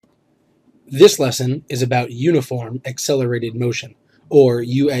This lesson is about uniform accelerated motion, or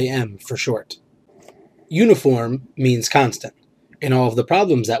UAM for short. Uniform means constant. In all of the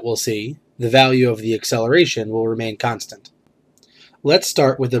problems that we'll see, the value of the acceleration will remain constant. Let's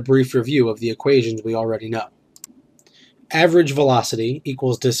start with a brief review of the equations we already know. Average velocity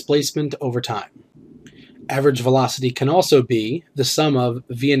equals displacement over time. Average velocity can also be the sum of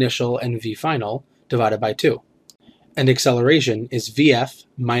v initial and v final divided by 2. And acceleration is Vf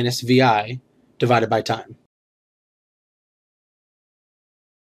minus Vi divided by time.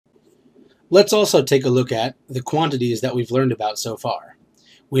 Let's also take a look at the quantities that we've learned about so far.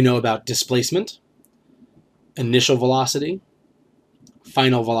 We know about displacement, initial velocity,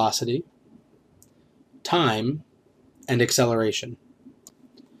 final velocity, time, and acceleration.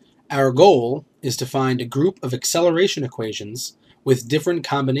 Our goal is to find a group of acceleration equations with different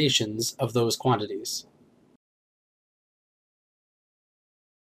combinations of those quantities.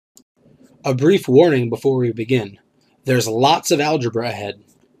 A brief warning before we begin. There's lots of algebra ahead.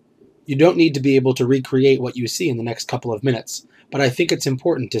 You don't need to be able to recreate what you see in the next couple of minutes, but I think it's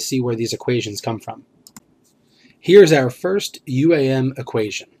important to see where these equations come from. Here's our first UAM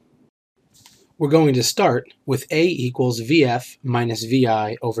equation. We're going to start with A equals Vf minus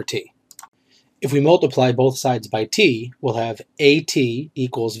Vi over t. If we multiply both sides by t, we'll have At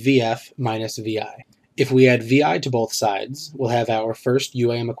equals Vf minus Vi. If we add Vi to both sides, we'll have our first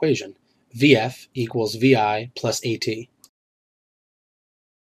UAM equation. Vf equals Vi plus At.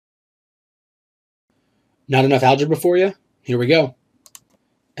 Not enough algebra for you? Here we go.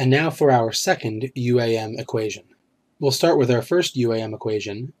 And now for our second UAM equation. We'll start with our first UAM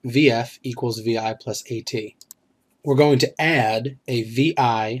equation, Vf equals Vi plus At. We're going to add a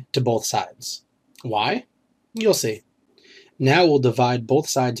Vi to both sides. Why? You'll see. Now we'll divide both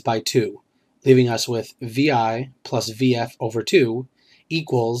sides by 2, leaving us with Vi plus Vf over 2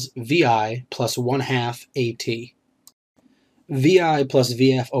 equals Vi plus 1/2 At. Vi plus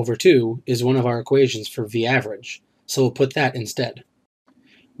Vf over 2 is one of our equations for V average, so we'll put that instead.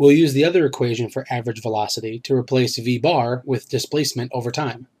 We'll use the other equation for average velocity to replace V bar with displacement over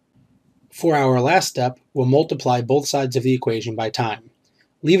time. For our last step, we'll multiply both sides of the equation by time,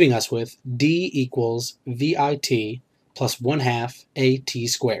 leaving us with d equals Vit plus 1/2 At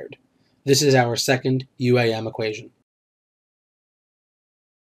squared. This is our second UAM equation.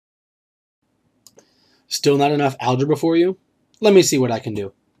 Still not enough algebra for you? Let me see what I can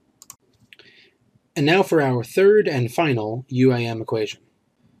do. And now for our third and final UAM equation.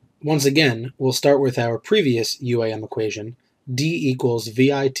 Once again, we'll start with our previous UAM equation, d equals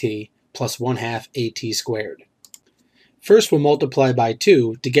Vit plus 1/2 At squared. First, we'll multiply by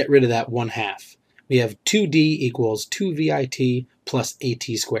 2 to get rid of that 1/2. We have 2d equals 2Vit plus At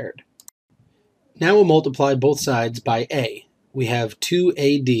squared. Now we'll multiply both sides by a. We have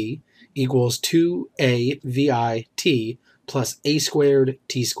 2ad equals 2avit plus a squared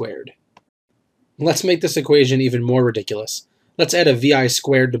t squared. Let's make this equation even more ridiculous. Let's add a vi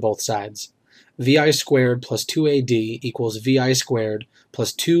squared to both sides. Vi squared plus 2ad equals vi squared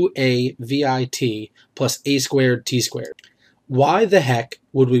plus 2avit plus a squared t squared. Why the heck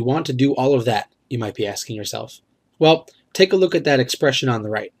would we want to do all of that, you might be asking yourself? Well, take a look at that expression on the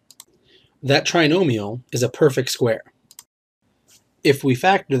right. That trinomial is a perfect square. If we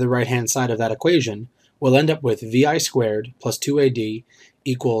factor the right-hand side of that equation, we'll end up with vi squared plus 2ad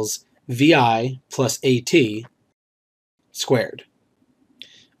equals vi plus at squared.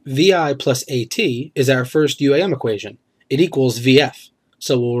 Vi plus at is our first UAM equation. It equals Vf,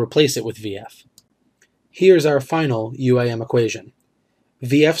 so we'll replace it with Vf. Here's our final UAM equation.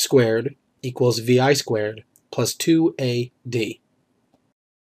 Vf squared equals Vi squared plus 2ad.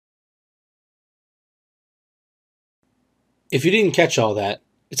 If you didn't catch all that,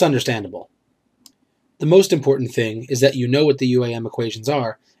 it's understandable. The most important thing is that you know what the UAM equations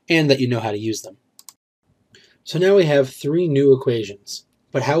are and that you know how to use them. So now we have 3 new equations,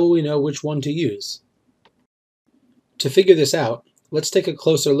 but how will we know which one to use? To figure this out, let's take a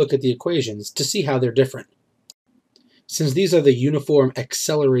closer look at the equations to see how they're different. Since these are the uniform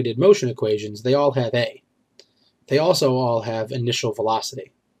accelerated motion equations, they all have A. They also all have initial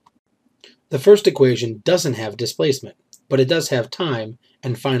velocity. The first equation doesn't have displacement, but it does have time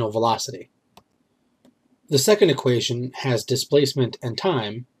and final velocity. The second equation has displacement and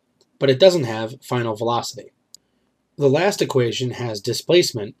time, but it doesn't have final velocity. The last equation has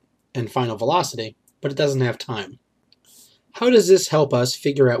displacement and final velocity, but it doesn't have time. How does this help us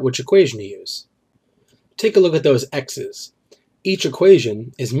figure out which equation to use? Take a look at those x's. Each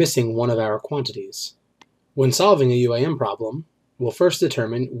equation is missing one of our quantities. When solving a UAM problem, we'll first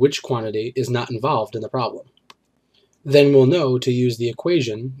determine which quantity is not involved in the problem. Then we'll know to use the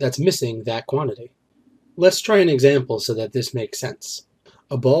equation that's missing that quantity. Let's try an example so that this makes sense.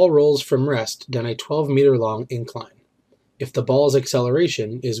 A ball rolls from rest down a 12-meter long incline. If the ball's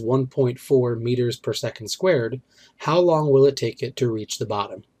acceleration is 1.4 meters per second squared, how long will it take it to reach the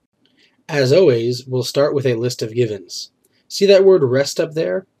bottom? As always, we'll start with a list of givens. See that word rest up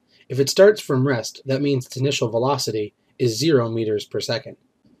there? If it starts from rest, that means its initial velocity is 0 meters per second.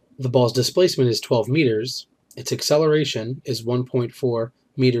 The ball's displacement is 12 meters, its acceleration is 1.4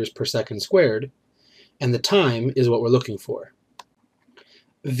 meters per second squared, and the time is what we're looking for.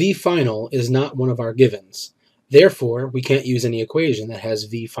 V final is not one of our givens. Therefore, we can't use any equation that has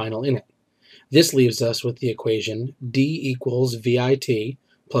V final in it. This leaves us with the equation d equals VIT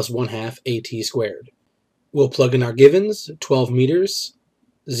plus 1/2 AT squared. We'll plug in our givens, 12 meters,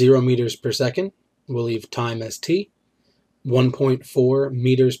 0 meters per second. We'll leave time as t, 1.4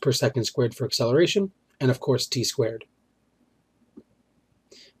 meters per second squared for acceleration, and of course t squared.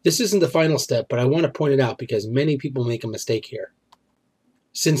 This isn't the final step, but I want to point it out because many people make a mistake here.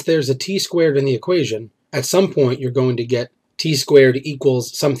 Since there's a t squared in the equation, at some point you're going to get t squared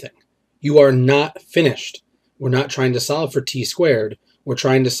equals something. You are not finished. We're not trying to solve for t squared, we're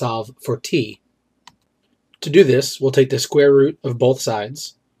trying to solve for t. To do this, we'll take the square root of both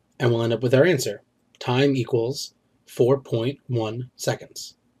sides, and we'll end up with our answer. Time equals 4.1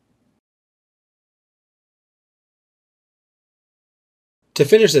 seconds. To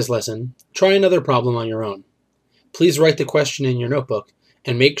finish this lesson, try another problem on your own. Please write the question in your notebook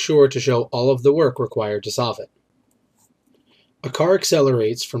and make sure to show all of the work required to solve it. A car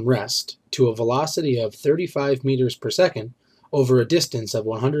accelerates from rest to a velocity of 35 meters per second over a distance of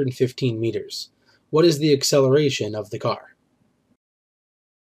 115 meters. What is the acceleration of the car?